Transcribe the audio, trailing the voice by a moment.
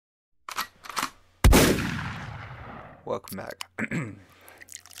Welcome back.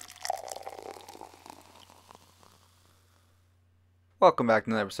 Welcome back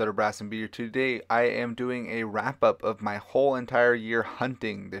to another episode of Brass and Beer. Today I am doing a wrap up of my whole entire year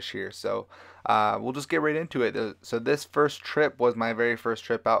hunting this year. So we'll just get right into it. So this first trip was my very first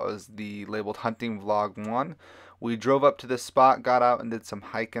trip out. It was the labeled Hunting Vlog 1. We drove up to this spot, got out and did some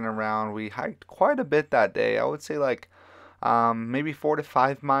hiking around. We hiked quite a bit that day. I would say like maybe 4 to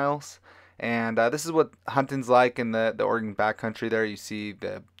 5 miles. And this is what hunting's like in the Oregon backcountry. There you see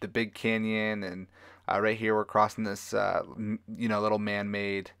the big canyon, and right here we're crossing this little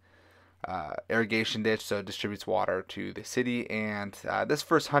man-made irrigation ditch, so it distributes water to the city. And this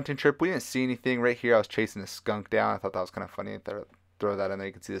first hunting trip, we didn't see anything. Right here I was chasing a skunk down. I thought that was kind of funny. Throw that in there.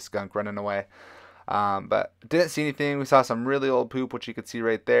 You can see the skunk running away. But didn't see anything. We saw some really old poop, which you could see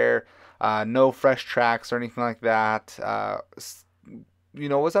right there. No fresh tracks or anything like that.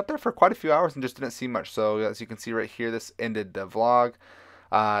 Was up there for quite a few hours and just didn't see much. So as you can see right here, this ended the vlog.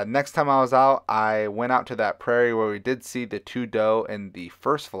 Next time I was out, I went out to that prairie where we did see the 2 doe in the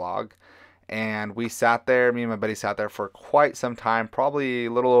first vlog. And we sat there, me and my buddy sat there for quite some time, probably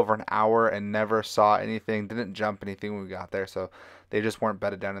a little over an hour, and never saw anything, didn't jump anything when we got there. So they just weren't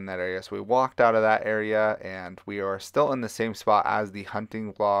bedded down in that area. So we walked out of that area, and we are still in the same spot as the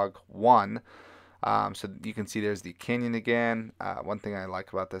Hunting Vlog 1. So you can see there's the canyon again. One thing I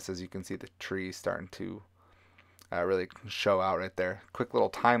like about this is you can see the trees starting to really show out right there. Quick little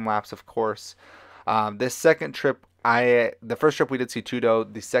time lapse, of course. This second trip, the first trip we did see 2 doe.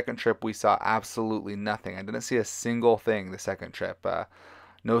 The second trip we saw absolutely nothing. I didn't see a single thing the second trip.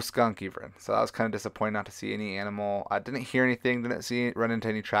 No skunk even. So that was kind of disappointing not to see any animal. I didn't hear anything, didn't run into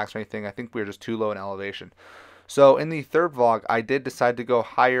any tracks or anything. I think we were just too low in elevation. So in the third vlog, I did decide to go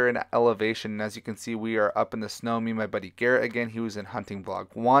higher in elevation. And as you can see, we are up in the snow. Me and my buddy Garrett again. He was in Hunting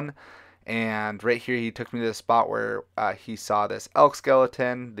Vlog 1. And right here, he took me to the spot where he saw this elk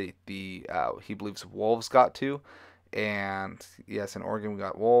skeleton. He believes wolves got to. And yes, in Oregon, we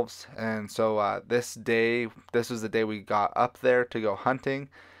got wolves. And so this was the day we got up there to go hunting.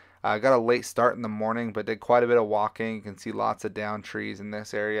 Got a late start in the morning, but did quite a bit of walking. You can see lots of down trees in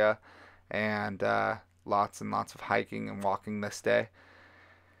this area. And lots and lots of hiking and walking this day,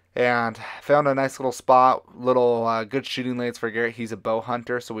 and found a nice little spot, good shooting lanes for Garrett. He's a bow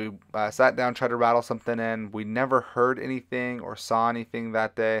hunter, so we sat down, tried to rattle something in. We never heard anything or saw anything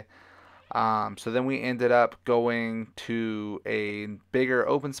that day. So then we ended up going to a bigger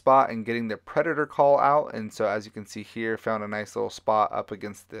open spot and getting the predator call out. And so as you can see here, found a nice little spot up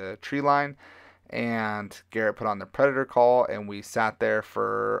against the tree line. And Garrett put on the predator call, and we sat there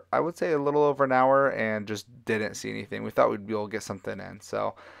for, I would say, a little over an hour and just didn't see anything. We thought we'd be able to get something in.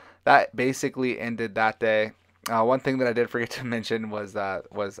 So that basically ended that day. One thing that I did forget to mention was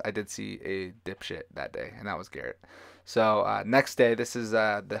I did see a dipshit that day, and that was Garrett. So next day, this is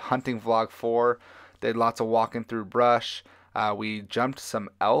the Hunting Vlog 4. Did lots of walking through brush. We jumped some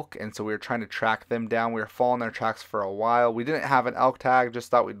elk, and so we were trying to track them down. We were following their tracks for a while. We didn't have an elk tag,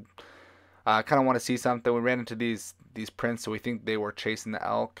 just thought we'd kind of want to see something. We ran into these prints, so we think they were chasing the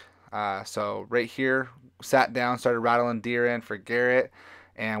elk. So right here, sat down, started rattling deer in for Garrett,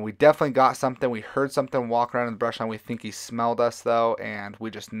 and we definitely got something. We heard something walk around in the brush line. We think he smelled us though, and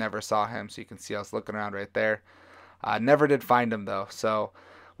we just never saw him. So you can see us looking around right there. Never did find him though. So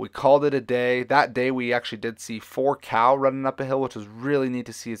we called it a day. That day we actually did see 4 cow running up a hill, which was really neat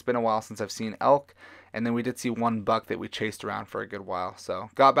to see. It's been a while since I've seen elk. And then we did see 1 buck that we chased around for a good while. So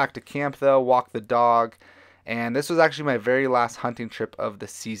got back to camp though, walked the dog. And this was actually my very last hunting trip of the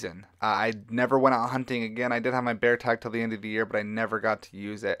season. I never went out hunting again. I did have my bear tag till the end of the year, but I never got to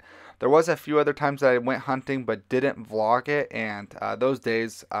use it. There was a few other times that I went hunting but didn't vlog it. And those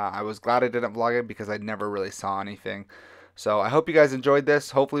days I was glad I didn't vlog it because I never really saw anything. So I hope you guys enjoyed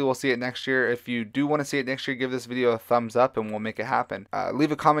this. Hopefully we'll see it next year. If you do want to see it next year, give this video a thumbs up and we'll make it happen.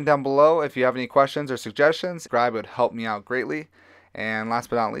 Leave a comment down below if you have any questions or suggestions. Subscribe would help me out greatly. And last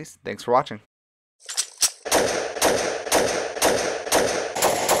but not least, thanks for watching.